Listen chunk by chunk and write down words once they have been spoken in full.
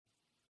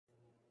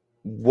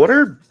What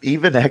are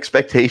even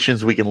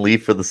expectations we can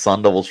leave for the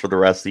Sun Devils for the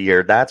rest of the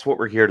year? That's what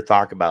we're here to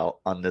talk about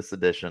on this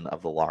edition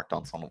of the Locked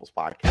On Sun Devils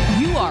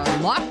podcast. You are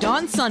Locked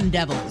On Sun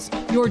Devils,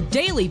 your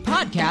daily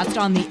podcast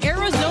on the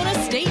Arizona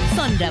State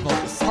Sun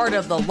Devils, part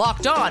of the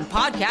Locked On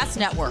Podcast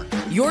Network,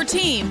 your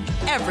team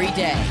every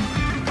day.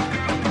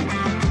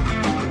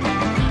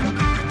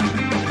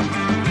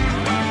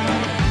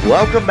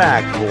 Welcome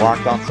back to the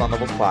Locked On Sun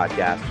Devils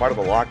podcast, part of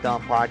the Locked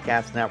On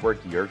Podcast Network,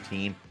 your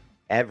team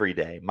every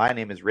day. My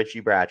name is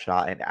Richie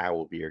Bradshaw, and I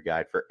will be your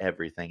guide for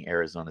everything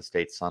Arizona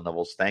State Sun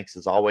Devils. Thanks,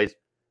 as always,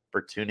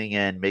 for tuning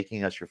in,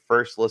 making us your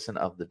first listen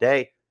of the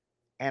day,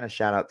 and a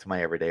shout out to my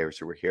everydayers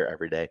who are here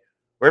every day.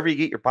 Wherever you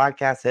get your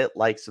podcast, hit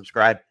like,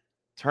 subscribe,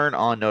 turn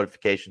on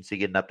notifications so you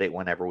get an update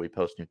whenever we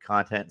post new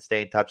content, and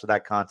stay in touch with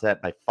that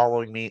content by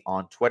following me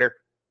on Twitter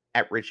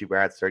at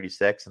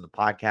RichieBrads36 and the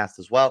podcast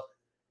as well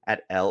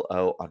at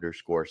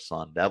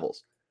LO_Sun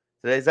Devils.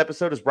 Today's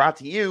episode is brought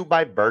to you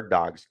by Bird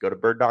Dogs. Go to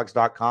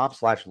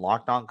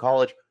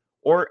birddogs.com/lockedoncollege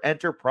or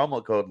enter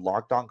promo code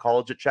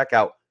LockedOnCollege at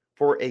checkout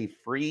for a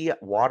free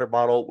water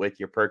bottle with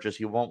your purchase.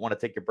 You won't want to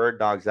take your Bird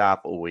Dogs off,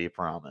 we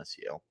promise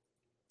you.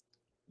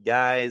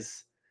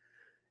 Guys,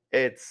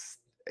 it's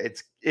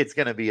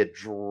going to be a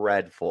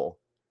dreadful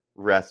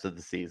rest of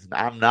the season.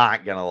 I'm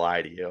not going to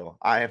lie to you.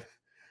 I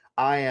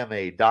am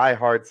a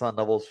diehard Sun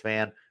Devils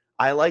fan.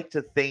 I like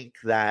to think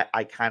that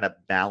I kind of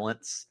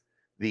balance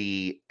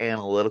the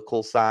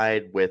analytical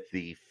side with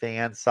the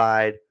fan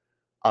side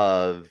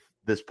of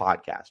this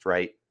podcast,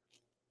 right?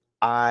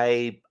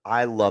 I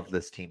love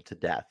this team to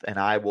death, and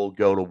I will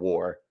go to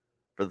war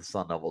for the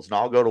Sun Devils, and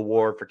I'll go to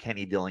war for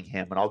Kenny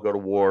Dillingham, and I'll go to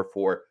war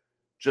for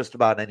just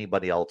about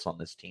anybody else on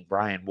this team.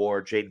 Brian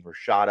Ward, Jaden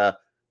Rashada,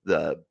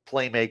 the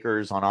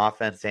playmakers on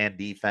offense and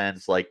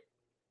defense. Like,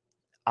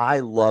 I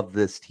love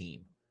this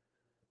team,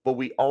 but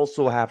we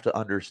also have to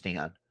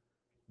understand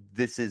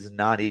this is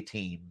not a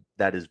team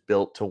that is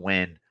built to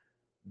win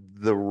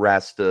the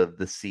rest of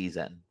the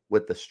season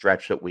with the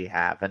stretch that we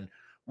have. And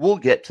we'll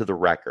get to the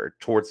record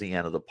towards the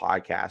end of the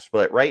podcast.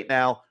 But right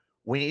now,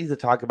 we need to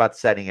talk about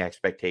setting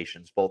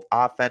expectations, both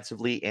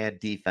offensively and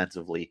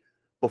defensively,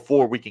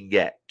 before we can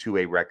get to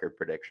a record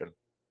prediction.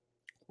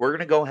 We're going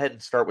to go ahead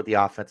and start with the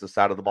offensive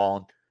side of the ball.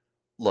 And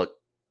look,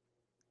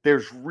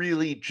 there's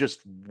really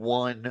just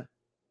one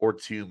or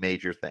two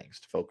major things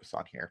to focus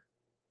on here.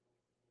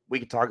 We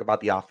could talk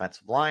about the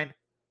offensive line.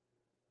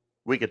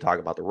 We could talk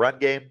about the run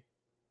game.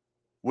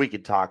 We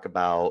could talk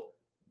about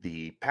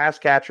the pass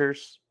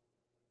catchers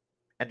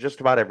and just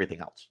about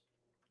everything else.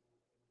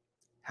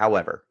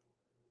 However,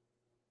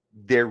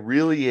 there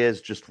really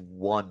is just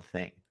one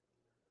thing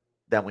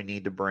that we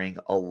need to bring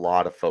a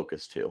lot of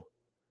focus to,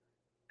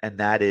 and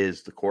that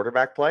is the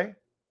quarterback play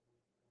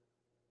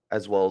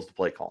as well as the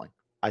play calling.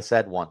 I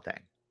said one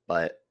thing,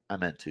 but I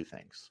meant two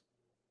things.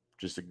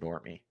 Just ignore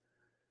me.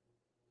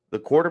 The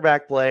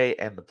quarterback play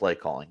and the play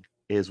calling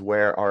is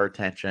where our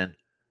attention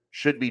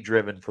should be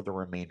driven for the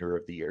remainder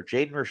of the year.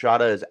 Jaden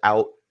Rashada is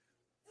out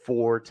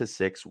 4 to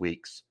 6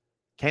 weeks.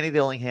 Kenny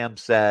Dillingham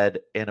said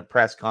in a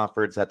press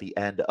conference at the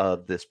end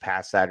of this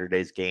past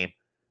Saturday's game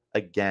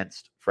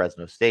against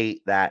Fresno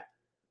State that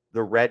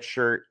the red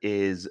shirt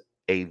is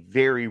a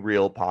very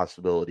real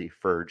possibility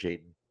for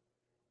Jaden.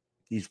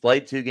 He's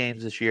played 2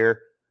 games this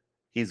year.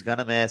 He's going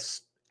to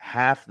miss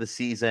half the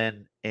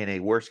season in a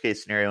worst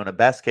case scenario. In a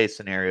best case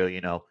scenario,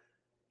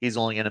 he's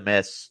only going to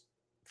miss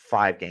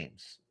 5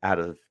 games out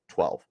of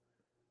 12.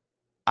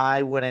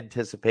 I would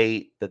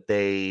anticipate that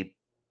they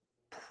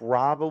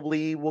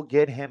probably will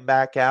get him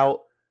back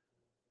out.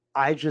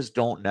 I just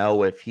don't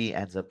know if he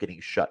ends up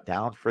getting shut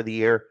down for the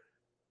year.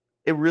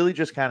 It really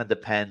just kind of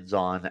depends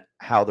on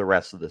how the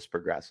rest of this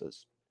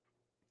progresses.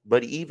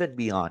 But even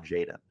beyond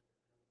Jaden,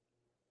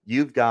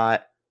 you've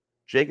got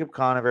Jacob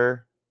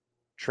Conover,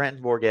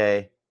 Trenton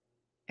Bourguet,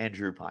 and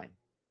Drew Pine.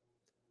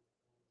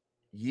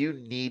 You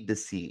need to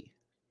see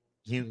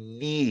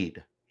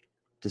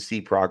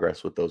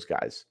progress with those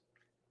guys.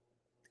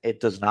 It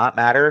does not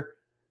matter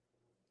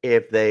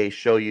if they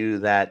show you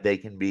that they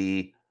can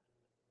be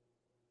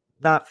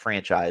not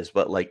franchise,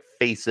 but like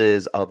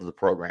faces of the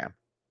program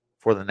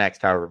for the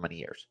next however many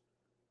years.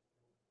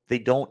 They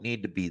don't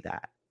need to be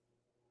that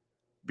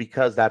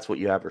because that's what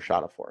you have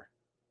Rashada for.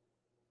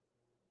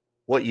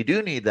 What you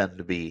do need them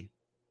to be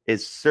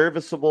is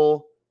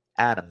serviceable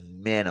at a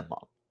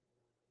minimum.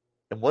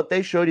 And what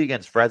they showed you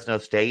against Fresno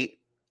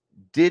State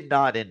did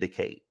not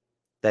indicate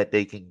that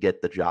they can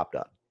get the job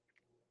done.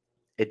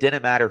 It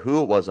didn't matter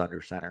who it was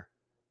under center.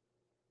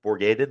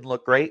 Bourguet didn't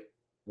look great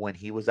when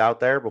he was out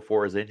there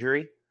before his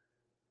injury.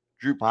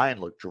 Drew Pine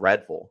looked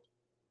dreadful.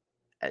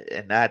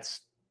 And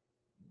that's,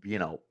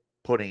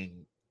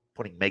 putting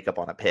makeup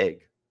on a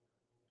pig,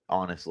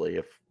 honestly,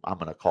 if I'm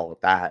going to call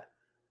it that.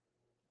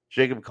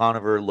 Jacob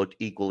Conover looked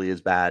equally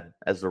as bad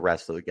as the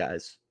rest of the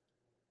guys.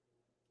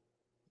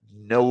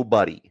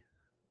 Nobody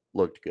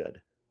looked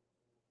good.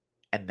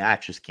 And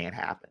that just can't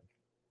happen.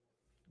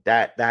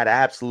 That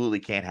absolutely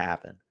can't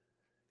happen.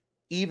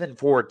 Even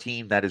for a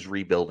team that is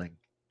rebuilding,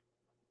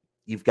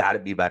 you've got to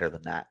be better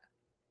than that.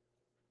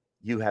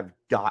 You have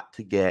got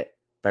to get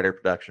better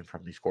production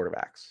from these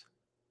quarterbacks.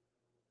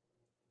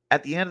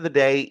 At the end of the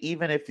day,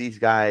 even if these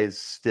guys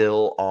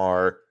still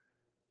are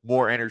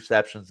more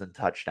interceptions than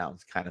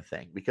touchdowns kind of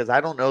thing, because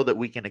I don't know that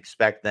we can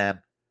expect them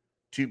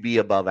to be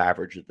above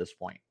average at this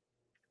point.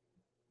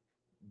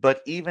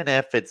 But even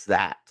if it's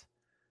that,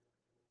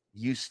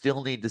 you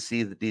still need to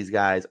see that these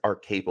guys are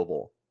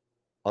capable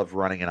of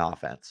running an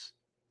offense,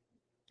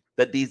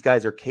 that these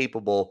guys are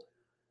capable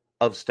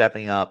of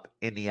stepping up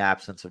in the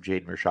absence of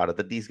Jaden Rashada,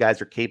 that these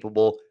guys are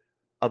capable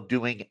of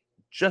doing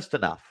just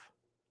enough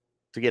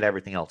to get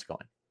everything else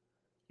going.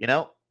 You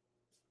know,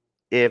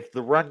 if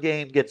the run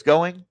game gets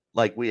going,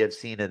 like we have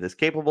seen it is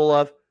capable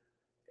of,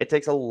 it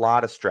takes a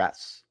lot of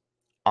stress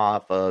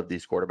off of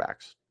these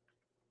quarterbacks.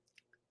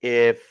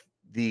 If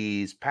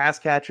these pass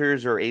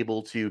catchers are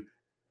able to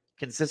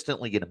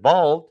consistently get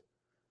involved,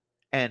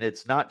 and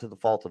it's not to the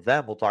fault of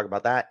them, we'll talk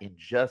about that in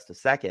just a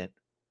second,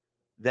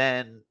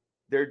 then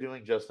they're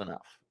doing just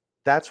enough.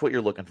 That's what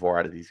you're looking for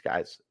out of these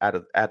guys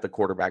at the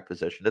quarterback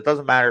position. It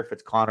doesn't matter if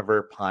it's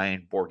Conover,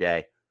 Pine,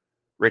 Bourget,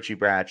 Richie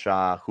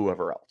Bradshaw,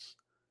 whoever else.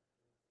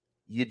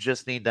 You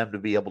just need them to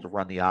be able to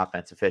run the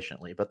offense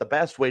efficiently. But the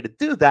best way to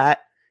do that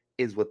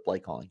is with play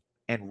calling.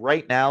 And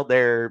right now,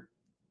 their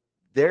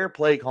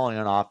play calling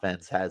on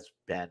offense has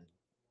been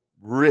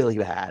really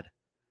bad.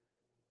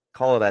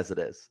 Call it as it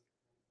is.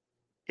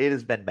 It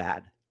has been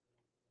bad.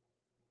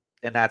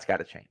 And that's got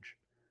to change.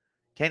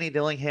 Kenny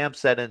Dillingham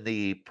said in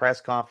the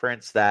press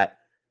conference that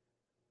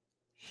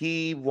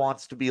he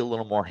wants to be a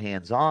little more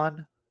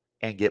hands-on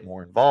and get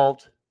more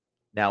involved.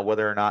 Now,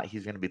 whether or not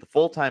he's going to be the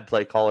full-time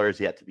play caller is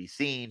yet to be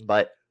seen,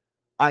 but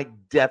I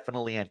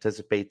definitely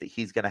anticipate that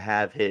he's going to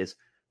have his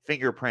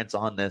fingerprints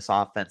on this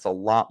offense a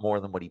lot more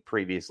than what he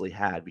previously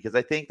had, because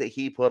I think that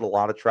he put a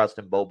lot of trust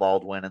in Beau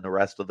Baldwin and the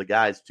rest of the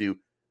guys to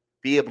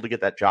be able to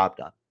get that job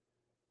done.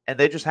 And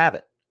they just have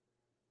it.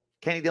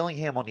 Kenny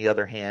Dillingham, on the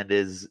other hand,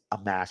 is a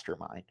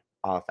mastermind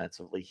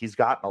offensively. He's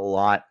gotten a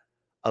lot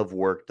of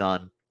work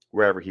done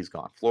wherever he's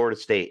gone. Florida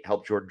State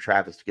helped Jordan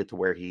Travis to get to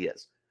where he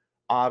is.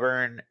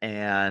 Auburn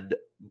and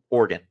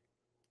Oregon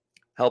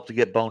helped to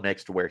get Bo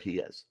Nix to where he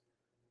is.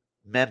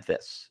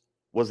 Memphis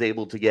was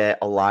able to get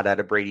a lot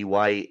out of Brady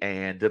White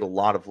and did a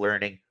lot of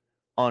learning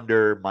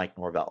under Mike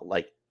Norvell.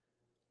 Like,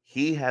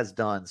 he has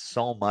done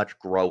so much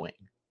growing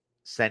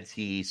since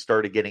he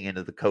started getting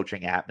into the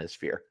coaching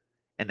atmosphere.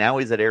 And now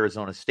he's at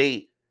Arizona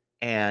State,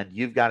 and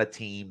you've got a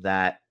team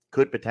that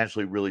could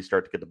potentially really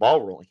start to get the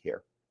ball rolling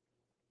here.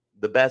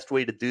 The best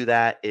way to do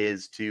that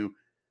is to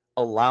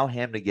allow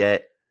him to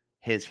get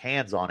his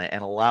hands on it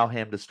and allow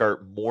him to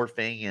start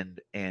morphing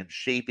and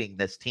shaping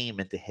this team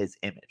into his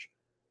image.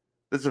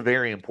 This is a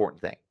very important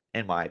thing,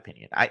 in my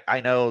opinion. I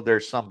know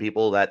there's some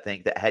people that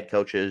think that head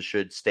coaches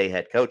should stay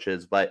head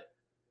coaches, but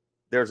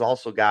there's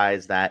also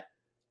guys that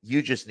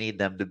you just need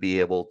them to be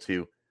able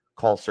to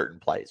call certain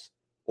plays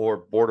or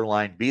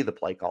borderline be the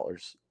play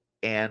callers.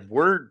 And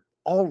we're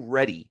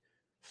already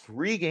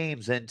 3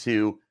 games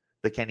into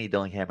the Kenny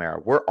Dillingham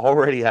era. We're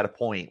already at a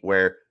point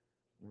where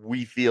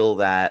we feel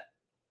that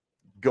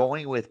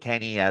going with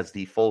Kenny as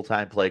the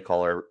full-time play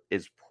caller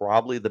is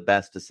probably the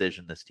best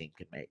decision this team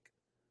can make.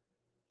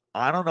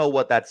 I don't know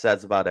what that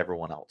says about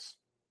everyone else,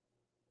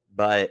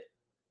 but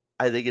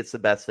I think it's the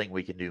best thing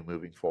we can do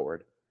moving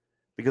forward,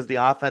 because the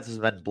offense has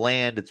been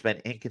bland, it's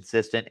been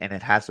inconsistent, and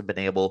it hasn't been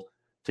able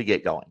to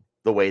get going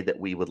the way that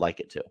we would like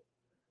it to.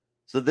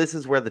 So this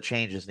is where the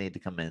changes need to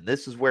come in.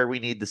 This is where we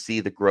need to see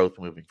the growth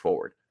moving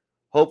forward.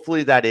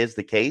 Hopefully that is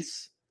the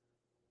case.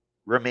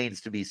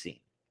 Remains to be seen.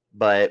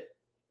 But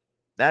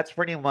that's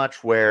pretty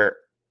much where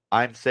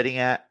I'm sitting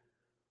at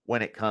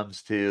when it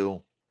comes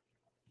to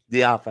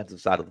the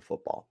offensive side of the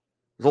football.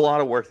 There's a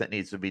lot of work that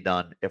needs to be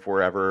done if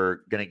we're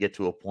ever going to get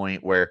to a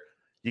point where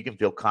you can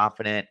feel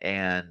confident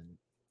and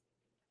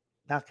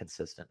not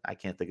consistent. I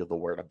can't think of the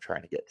word I'm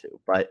trying to get to,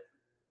 but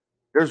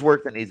there's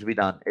work that needs to be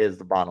done is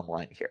the bottom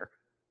line here.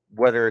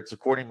 Whether it's a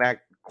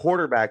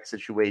quarterback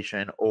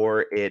situation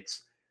or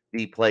it's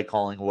the play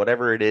calling,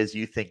 whatever it is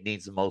you think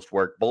needs the most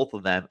work, both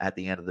of them at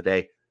the end of the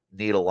day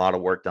need a lot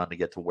of work done to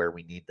get to where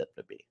we need them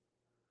to be.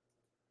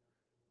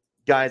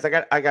 Guys, I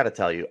got to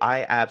tell you,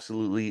 I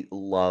absolutely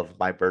love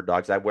my bird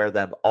dogs. I wear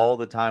them all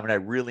the time, and I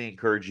really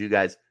encourage you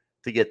guys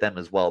to get them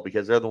as well,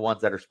 because they're the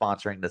ones that are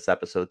sponsoring this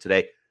episode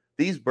today.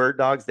 These bird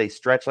dogs, they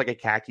stretch like a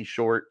khaki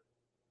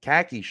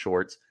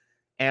shorts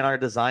and are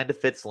designed to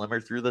fit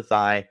slimmer through the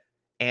thigh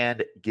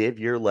and give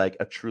your leg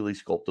a truly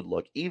sculpted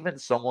look. Even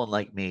someone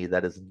like me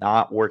that is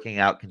not working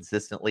out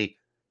consistently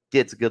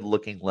gets good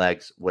looking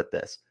legs with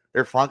this.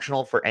 They're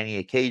functional for any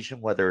occasion,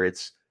 whether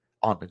it's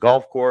on the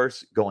golf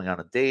course, going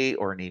on a date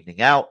or an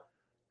evening out,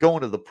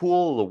 going to the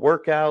pool, the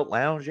workout,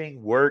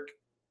 lounging, work.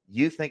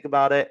 You think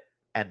about it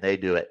and they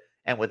do it.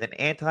 And with an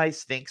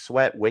anti-stink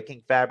sweat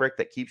wicking fabric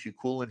that keeps you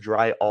cool and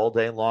dry all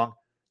day long,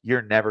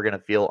 you're never going to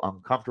feel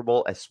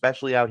uncomfortable,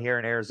 especially out here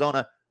in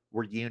Arizona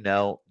where you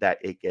know that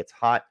it gets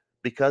hot,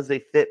 because they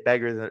fit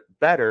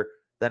better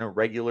than a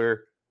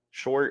regular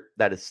short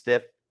that is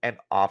stiff and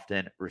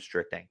often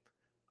restricting.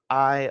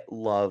 I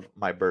love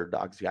my bird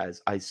dogs,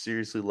 guys. I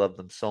seriously love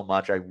them so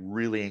much. I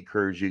really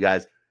encourage you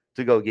guys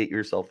to go get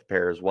yourself a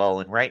pair as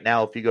well. And right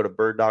now, if you go to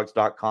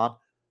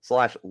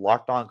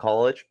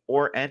birddogs.com/lockedoncollege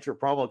or enter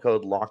promo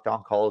code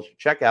lockedoncollege to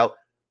checkout,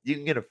 you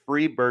can get a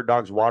free Bird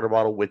Dogs water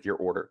bottle with your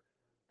order.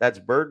 That's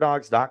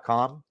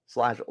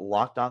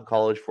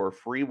birddogs.com/lockedoncollege for a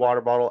free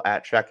water bottle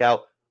at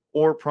checkout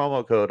or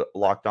promo code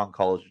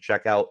lockedoncollege to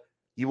checkout.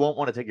 You won't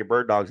want to take your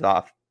bird dogs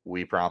off.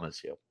 We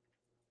promise you.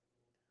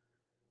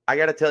 I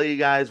got to tell you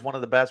guys, one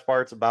of the best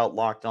parts about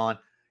Locked On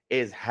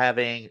is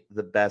having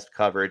the best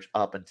coverage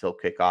up until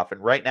kickoff.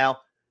 And right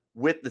now,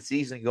 with the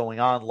season going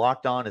on,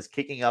 Locked On is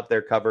kicking up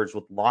their coverage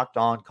with Locked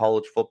On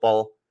College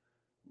Football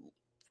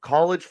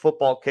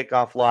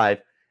Kickoff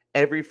Live.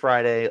 Every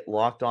Friday,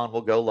 Locked On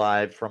will go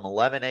live from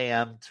 11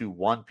 a.m. to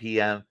 1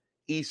 p.m.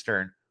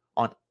 Eastern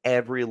on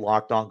every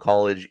Locked On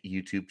College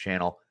YouTube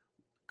channel.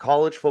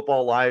 College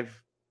Football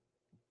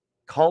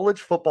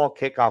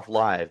Kickoff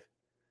Live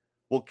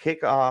will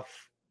kick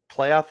off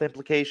playoff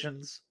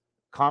implications,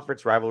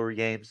 conference rivalry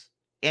games,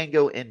 and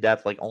go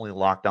in-depth like only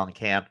Locked On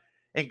can,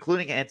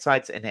 including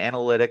insights and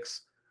analytics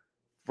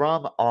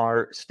from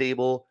our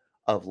stable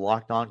of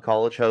Locked On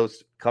College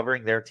hosts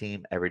covering their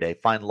team every day.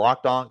 Find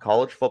Locked On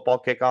College Football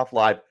Kickoff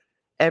Live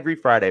every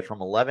Friday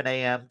from 11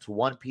 a.m. to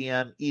 1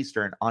 p.m.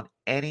 Eastern on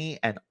any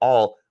and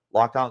all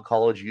Locked On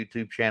College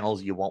YouTube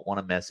channels. You won't want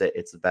to miss it.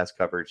 It's the best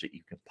coverage that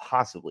you can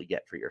possibly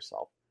get for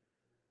yourself.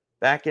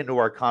 Back into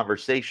our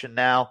conversation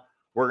now.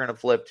 We're going to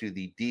flip to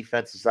the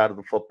defensive side of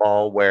the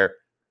football, where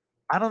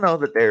I don't know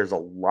that there's a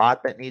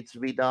lot that needs to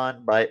be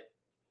done, but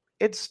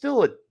it's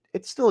still a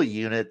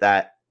unit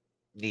that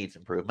needs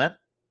improvement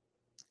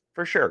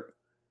for sure.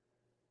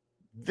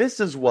 This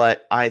is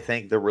what I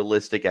think the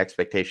realistic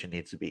expectation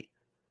needs to be.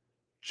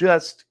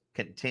 Just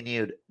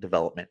continued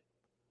development.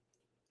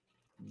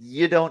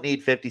 You don't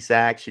need 50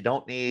 sacks. You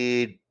don't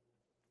need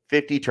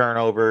 50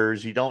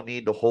 turnovers. You don't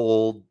need to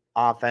hold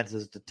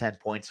offenses to 10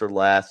 points or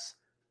less.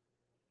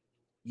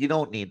 You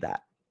don't need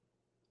that.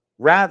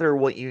 Rather,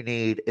 what you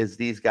need is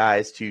these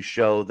guys to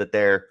show that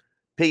they're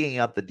picking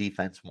up the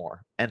defense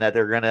more and that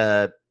they're going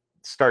to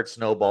start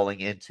snowballing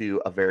into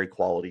a very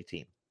quality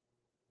team.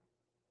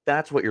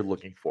 That's what you're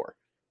looking for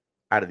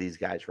out of these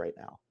guys right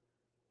now.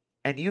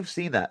 And you've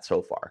seen that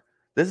so far.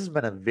 This has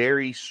been a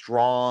very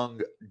strong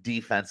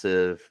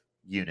defensive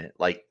unit,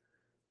 like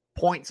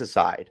points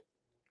aside,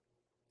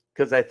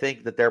 because I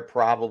think that they're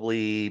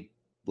probably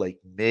like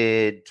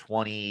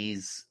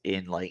mid-20s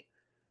in like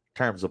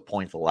terms of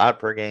points allowed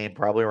per game,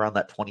 probably around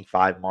that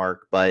 25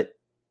 mark, but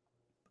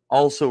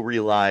also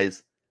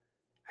realize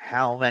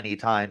how many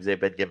times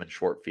they've been given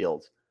short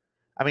fields.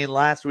 I mean,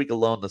 last week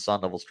alone, the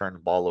Sun Devils turned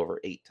the ball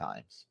over 8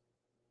 times.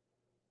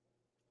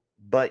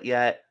 But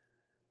yet,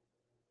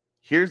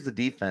 here's the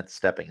defense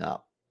stepping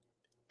up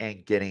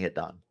and getting it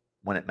done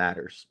when it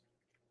matters.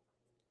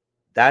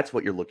 That's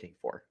what you're looking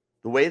for.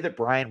 The way that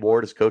Brian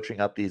Ward is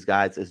coaching up these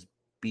guys is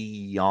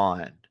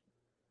beyond.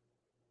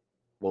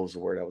 What was the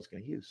word I was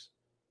going to use?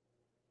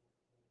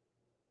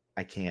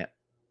 I can't.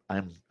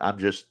 I'm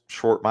just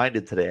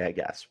short-minded today, I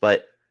guess.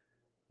 But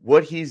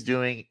what he's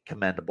doing,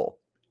 commendable.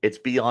 It's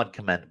beyond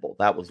commendable.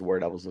 That was the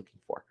word I was looking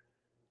for.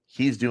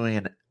 He's doing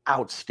an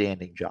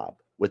outstanding job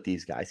with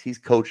these guys. He's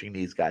coaching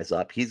these guys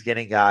up. He's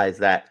getting guys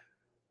that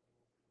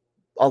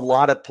a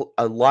lot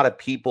of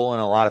people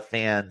and a lot of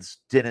fans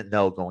didn't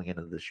know going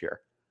into this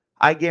year.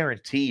 I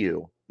guarantee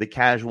you the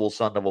casual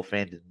Sun Devil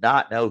fan did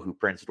not know who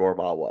Prince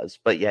Dorval was,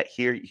 but yet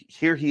here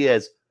he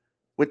is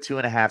with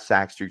 2.5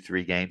 sacks through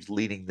 3 games,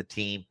 leading the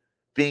team,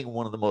 being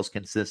one of the most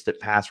consistent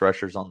pass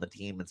rushers on the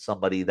team, and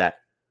somebody that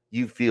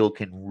you feel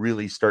can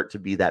really start to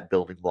be that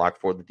building block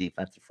for the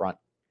defensive front.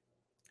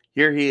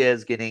 Here he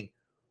is getting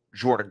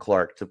Jordan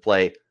Clark to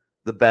play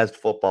the best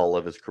football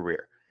of his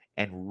career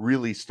and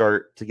really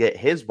start to get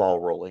his ball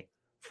rolling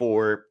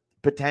for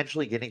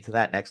potentially getting to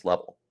that next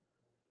level.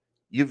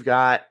 You've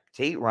got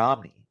Tate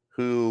Romney,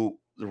 who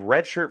the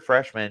redshirt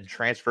freshman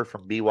transfer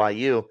from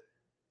BYU,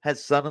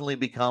 has suddenly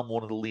become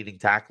one of the leading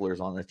tacklers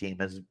on the team,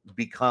 has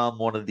become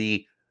one of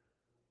the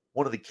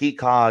key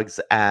cogs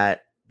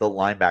at the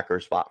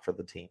linebacker spot for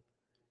the team.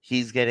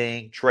 He's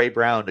getting Trey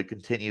Brown to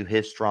continue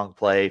his strong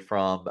play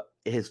from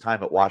his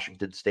time at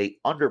Washington State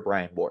under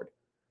Brian Ward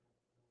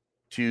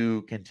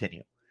to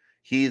continue.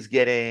 He's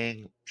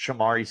getting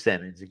Shamari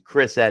Simmons and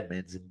Chris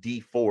Edmonds and Dee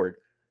Ford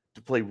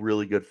to play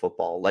really good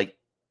football. Like,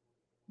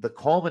 the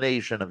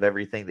culmination of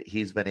everything that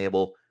he's been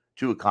able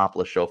to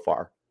accomplish so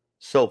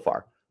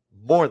far,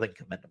 more than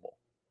commendable.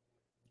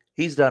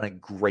 He's done a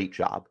great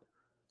job.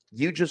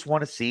 You just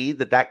want to see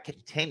that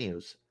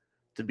continues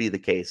to be the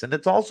case. And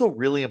it's also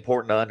really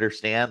important to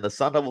understand the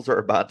Sun Devils are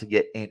about to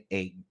get in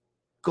a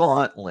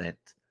gauntlet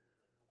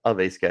of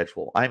a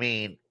schedule. I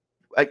mean,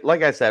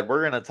 like I said,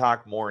 we're going to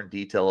talk more in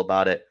detail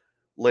about it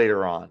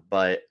later on,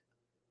 but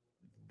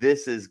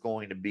this is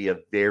going to be a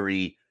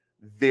very,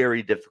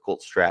 very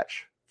difficult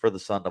stretch for the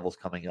Sun Devils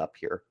coming up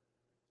here.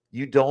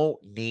 You don't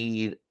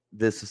need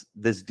this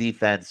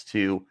defense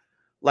to,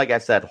 like I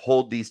said,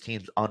 hold these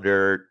teams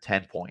under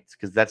 10 points,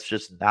 because that's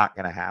just not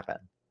going to happen.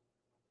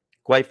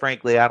 Quite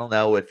frankly, I don't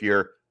know if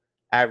your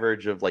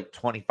average of like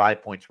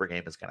 25 points per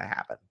game is going to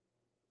happen,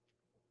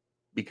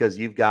 because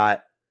you've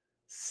got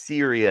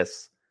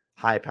serious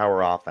high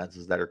power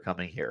offenses that are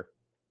coming here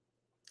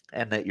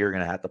and that you're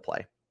going to have to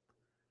play.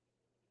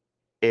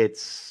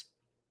 It's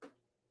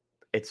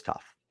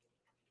tough.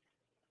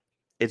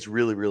 It's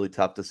really, really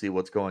tough to see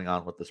what's going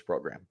on with this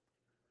program.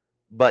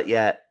 But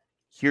yet,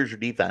 here's your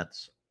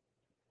defense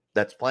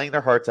that's playing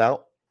their hearts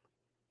out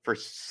for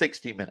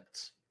 60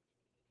 minutes.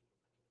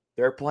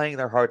 They're playing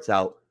their hearts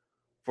out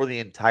for the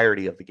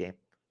entirety of the game.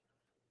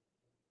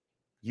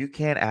 You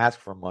can't ask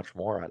for much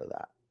more out of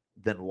that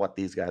than what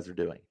these guys are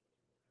doing.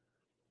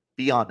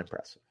 Beyond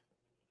impressive.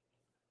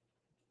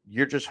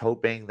 You're just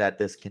hoping that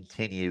this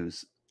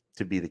continues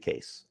to be the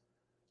case.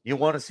 You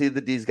want to see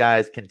that these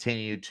guys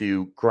continue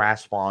to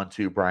grasp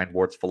onto Brian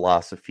Ward's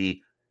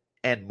philosophy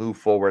and move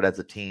forward as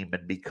a team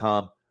and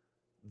become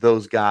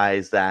those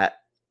guys that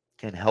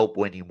can help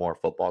win you more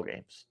football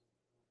games.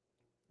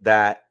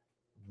 That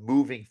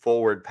moving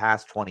forward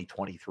past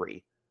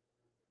 2023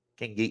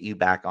 can get you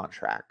back on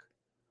track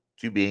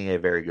to being a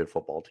very good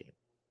football team.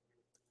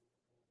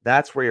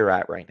 That's where you're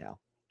at right now.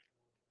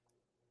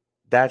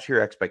 That's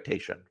your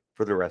expectation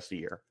for the rest of the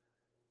year,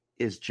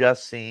 is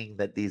just seeing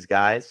that these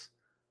guys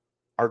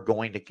are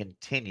going to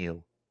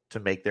continue to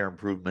make their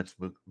improvements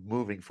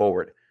moving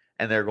forward.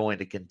 And they're going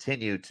to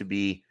continue to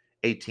be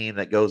a team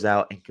that goes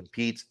out and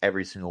competes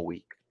every single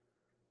week.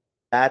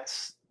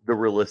 That's the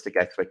realistic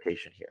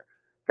expectation here.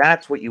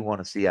 That's what you want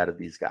to see out of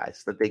these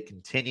guys, that they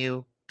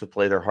continue to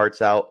play their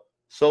hearts out.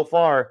 So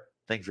far,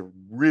 things are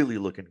really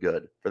looking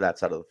good for that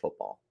side of the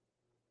football.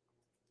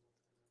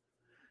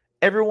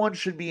 Everyone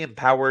should be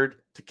empowered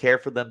to care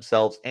for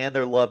themselves and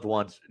their loved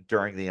ones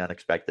during the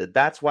unexpected.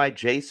 That's why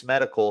Jase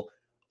Medical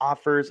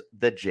offers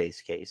the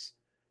Jase Case.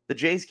 The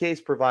Jase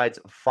Case provides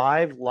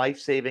 5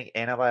 life-saving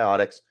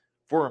antibiotics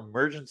for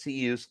emergency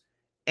use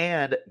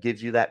and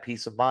gives you that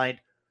peace of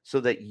mind so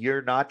that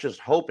you're not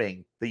just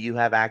hoping that you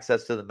have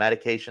access to the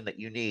medication that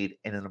you need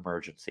in an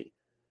emergency.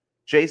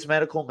 Jase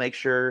Medical makes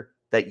sure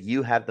that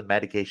you have the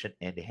medication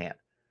in hand.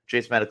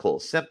 Jase Medical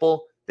is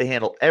simple. They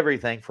handle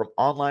everything from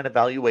online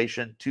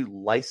evaluation to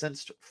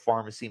licensed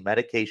pharmacy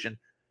medication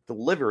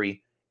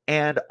delivery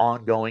and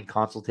ongoing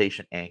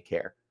consultation and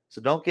care.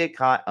 So don't get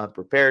caught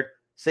unprepared.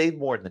 Save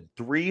more than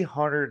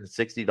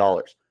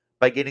 $360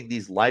 by getting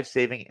these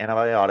life-saving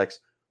antibiotics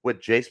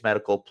with Jase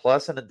Medical,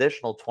 plus an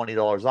additional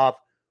 $20 off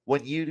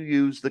when you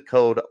use the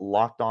code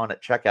LOCKEDON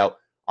at checkout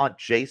on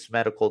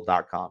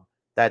jasemedical.com.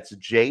 That's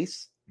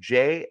Jase,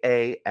 Jase,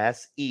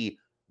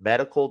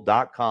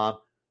 medical.com,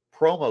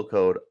 promo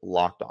code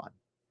LOCKEDON.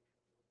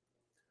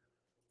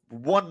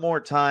 One more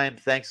time,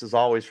 thanks as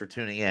always for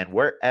tuning in.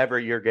 Wherever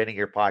you're getting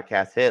your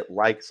podcast, hit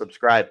like,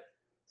 subscribe,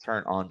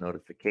 turn on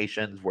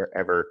notifications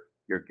wherever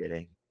you're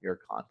getting your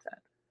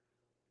content.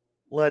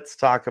 Let's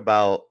talk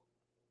about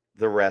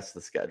the rest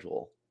of the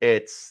schedule.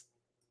 It's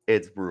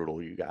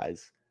brutal, you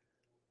guys.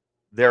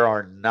 There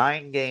are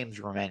 9 games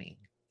remaining,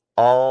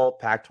 all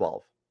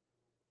Pac-12.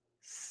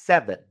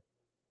 7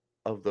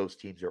 of those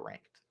teams are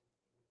ranked.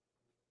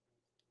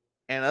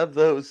 And of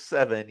those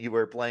 7, you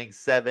are playing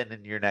 7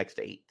 in your next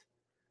 8.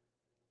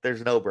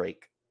 There's no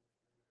break.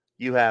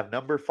 You have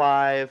number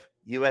 5,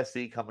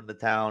 USC, coming to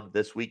town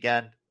this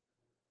weekend.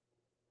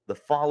 The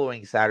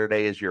following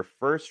Saturday is your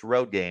first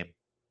road game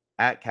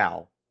at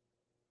Cal.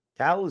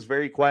 Cal is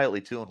very quietly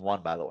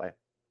 2-1, by the way.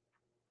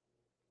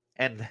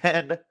 And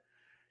then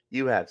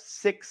you have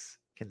 6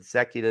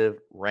 consecutive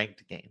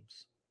ranked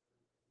games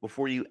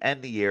before you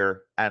end the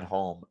year at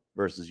home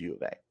versus U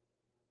of A.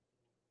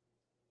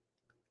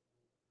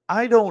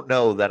 I don't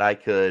know that I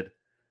could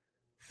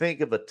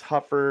think of a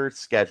tougher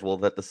schedule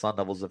that the Sun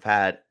Devils have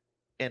had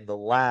in the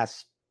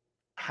last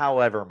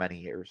however many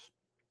years.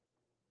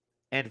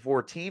 And for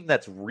a team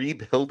that's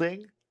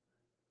rebuilding,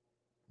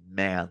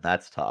 man,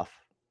 that's tough.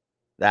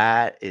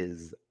 That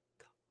is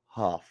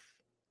tough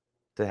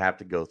to have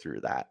to go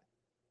through that.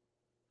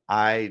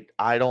 I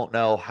don't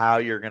know how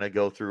you're going to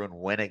go through and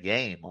win a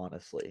game,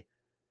 honestly.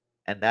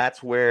 And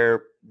that's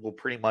where we'll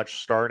pretty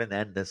much start and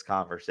end this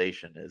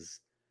conversation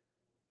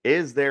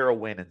is there a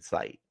win in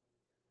sight?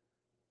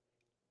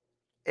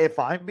 If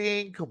I'm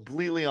being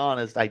completely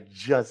honest, I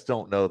just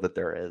don't know that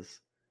there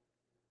is.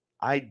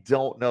 I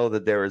don't know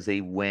that there is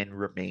a win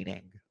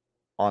remaining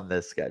on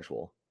this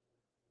schedule.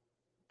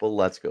 But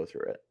let's go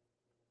through it.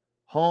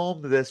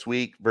 Home this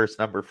week versus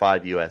number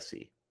 5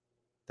 USC.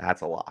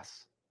 That's a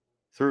loss.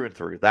 Through and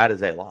through. That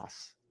is a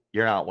loss.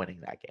 You're not winning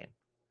that game.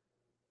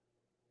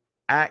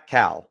 At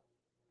Cal.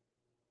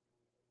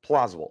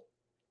 Plausible.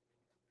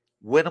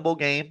 Winnable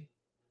game.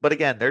 But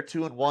again, they're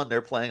 2-1.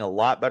 They're playing a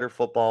lot better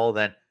football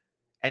than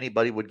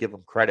anybody would give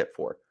them credit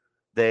for.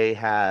 They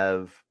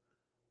have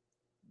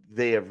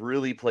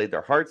really played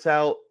their hearts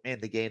out in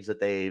the games that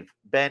they've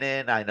been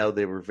in. I know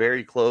they were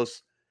very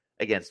close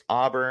against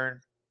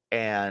Auburn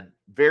and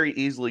very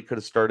easily could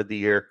have started the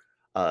year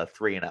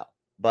 3-0.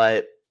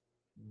 But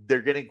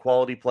they're getting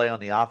quality play on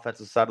the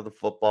offensive side of the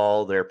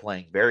football. They're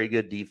playing very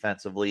good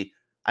defensively.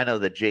 I know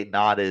that Jaden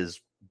Ott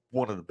is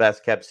one of the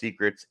best kept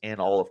secrets in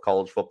all of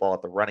college football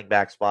at the running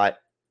back spot.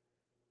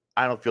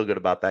 I don't feel good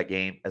about that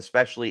game,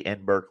 especially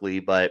in Berkeley,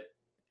 but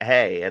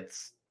hey,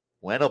 it's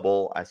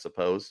winnable, I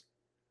suppose.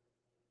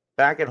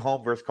 Back at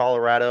home versus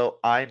Colorado,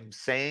 I'm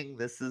saying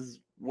this is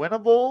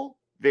winnable,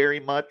 very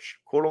much,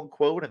 quote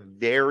unquote, and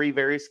very,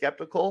 very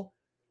skeptical.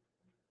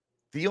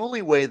 The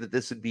only way that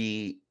this would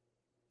be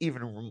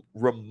even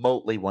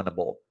remotely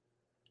winnable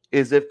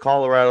is if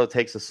Colorado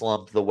takes a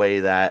slump the way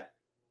that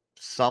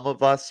some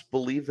of us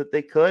believe that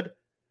they could.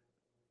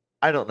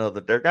 I don't know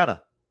that they're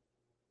gonna.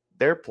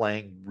 They're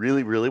playing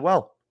really, really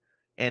well.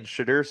 And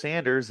Shedeur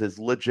Sanders is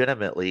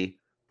legitimately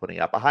putting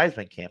up a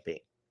Heisman campaign.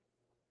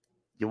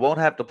 You won't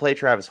have to play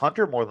Travis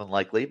Hunter more than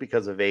likely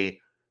because of a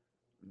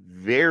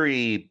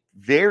very,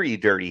 very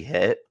dirty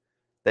hit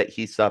that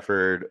he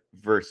suffered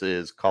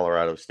versus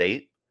Colorado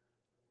State.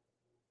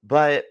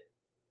 But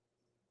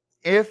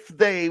if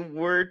they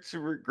were to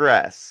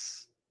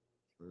regress,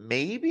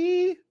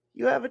 maybe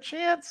you have a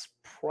chance.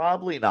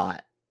 Probably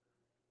not.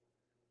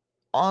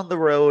 On the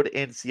road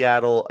in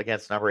Seattle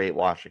against number 8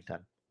 Washington.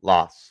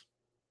 Loss.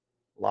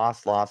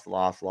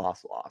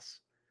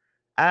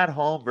 At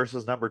home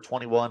versus number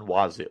 21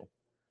 Wazoo.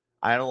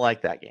 I don't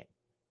like that game.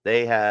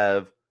 They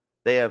have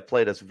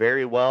played us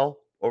very well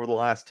over the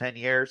last 10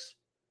 years.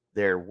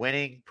 They're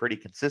winning pretty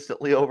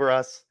consistently over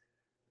us.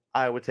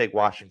 I would take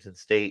Washington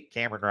State.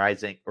 Cam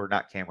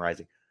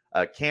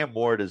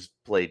Ward has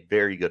played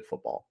very good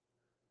football.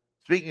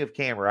 Speaking of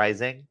Cam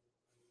Rising,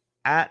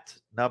 at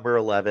number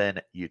 11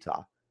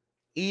 Utah.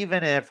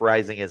 Even if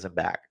Rising isn't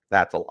back,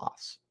 that's a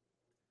loss.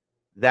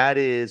 That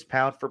is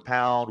pound for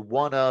pound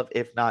one of,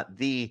 if not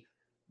the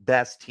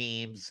best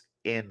teams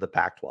in the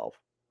Pac-12.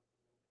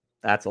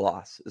 That's a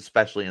loss,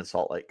 especially in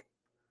Salt Lake.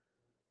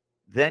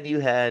 Then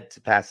you head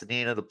to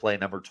Pasadena to play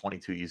number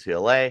 22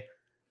 UCLA.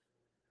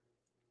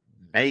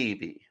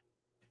 Maybe.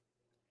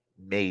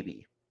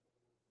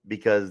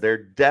 Because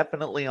they're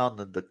definitely on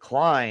the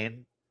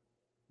decline,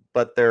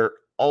 but they're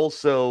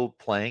also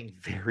playing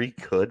very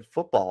good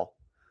football.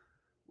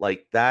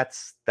 Like,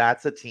 that's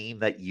a team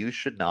that you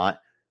should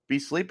not be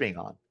sleeping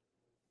on.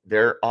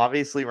 They're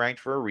obviously ranked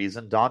for a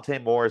reason. Dante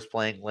Moore is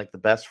playing like the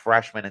best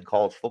freshman in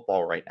college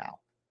football right now.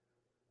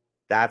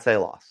 That's a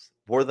loss.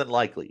 More than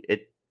likely.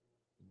 It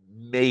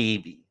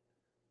maybe,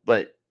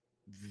 but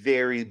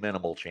very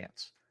minimal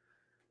chance.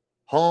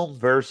 Home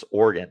versus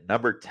Oregon.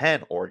 Number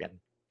 10 Oregon.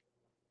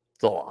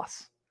 It's a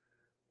loss.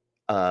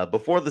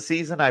 Before the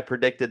season, I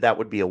predicted that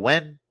would be a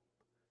win.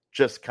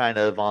 Just kind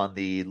of on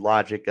the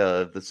logic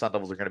of the Sun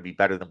Devils are going to be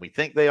better than we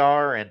think they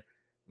are, and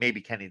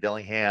maybe Kenny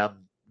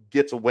Dillingham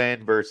gets a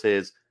win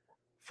versus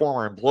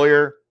former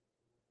employer.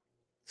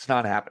 It's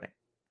not happening.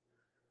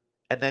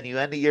 And then you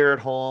end the year at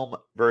home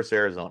versus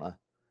Arizona.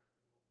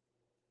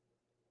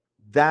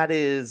 That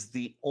is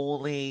the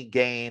only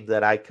game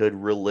that I could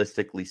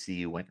realistically see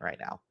you win right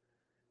now.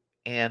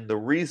 And the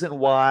reason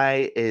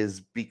why is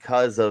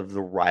because of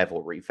the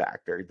rivalry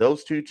factor.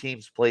 Those two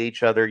teams play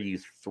each other. You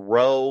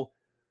throw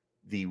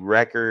the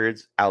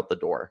records out the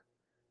door.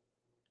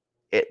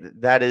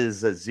 That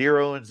is a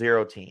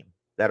 0-0 team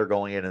that are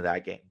going into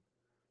that game.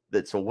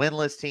 That's a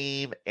winless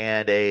team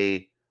and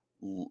a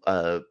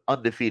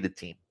undefeated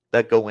team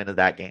that go into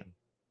that game.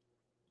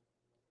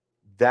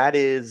 That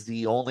is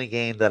the only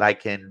game that I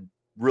can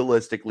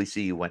realistically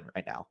see you win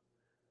right now.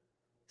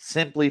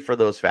 Simply for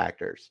those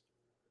factors.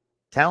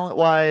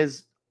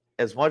 Talent-wise,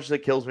 as much as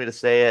it kills me to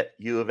say it,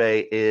 U of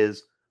A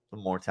is the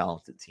more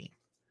talented team.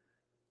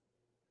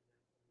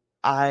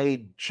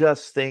 I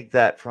just think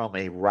that from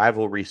a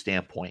rivalry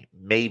standpoint,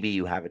 maybe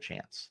you have a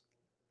chance.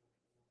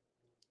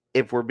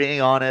 If we're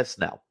being honest,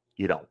 no,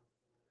 you don't.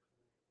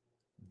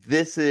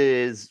 This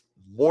is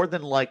more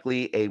than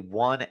likely a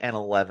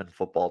 1-11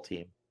 football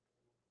team,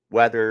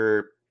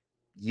 whether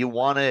you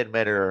want to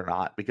admit it or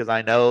not, because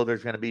I know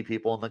there's going to be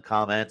people in the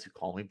comments who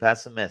call me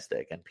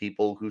pessimistic and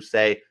people who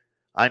say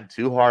I'm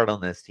too hard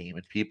on this team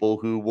and people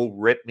who will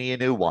rip me a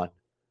new one.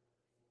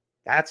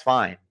 That's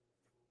fine.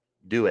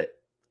 Do it.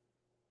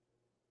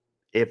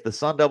 If the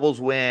Sun Devils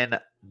win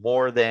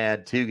more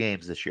than 2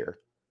 games this year,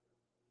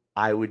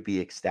 I would be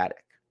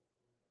ecstatic.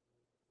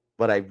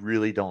 But I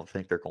really don't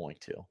think they're going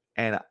to.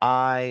 And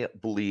I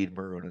bleed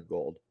maroon and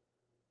gold.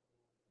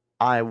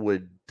 I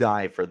would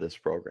die for this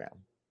program.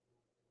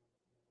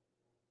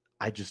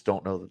 I just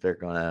don't know that they're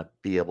going to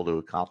be able to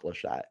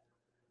accomplish that.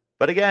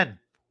 But again,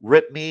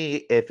 rip me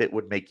if it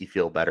would make you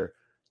feel better.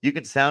 You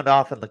can sound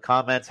off in the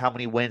comments. How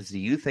many wins do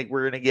you think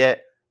we're going to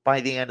get by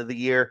the end of the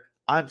year?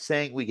 I'm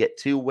saying we get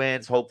 2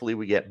 wins. Hopefully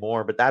we get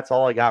more. But that's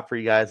all I got for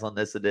you guys on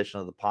this edition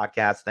of the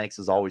podcast. Thanks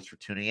as always for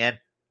tuning in.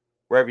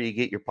 Wherever you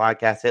get your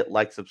podcast, hit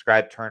like,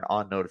 subscribe, turn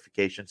on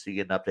notifications so you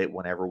get an update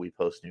whenever we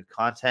post new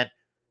content.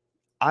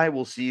 I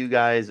will see you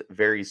guys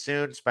very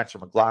soon. Spencer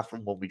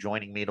McLaughlin will be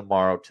joining me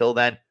tomorrow. Till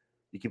then,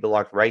 you keep it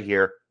locked right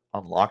here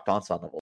on Locked On Sun Devils.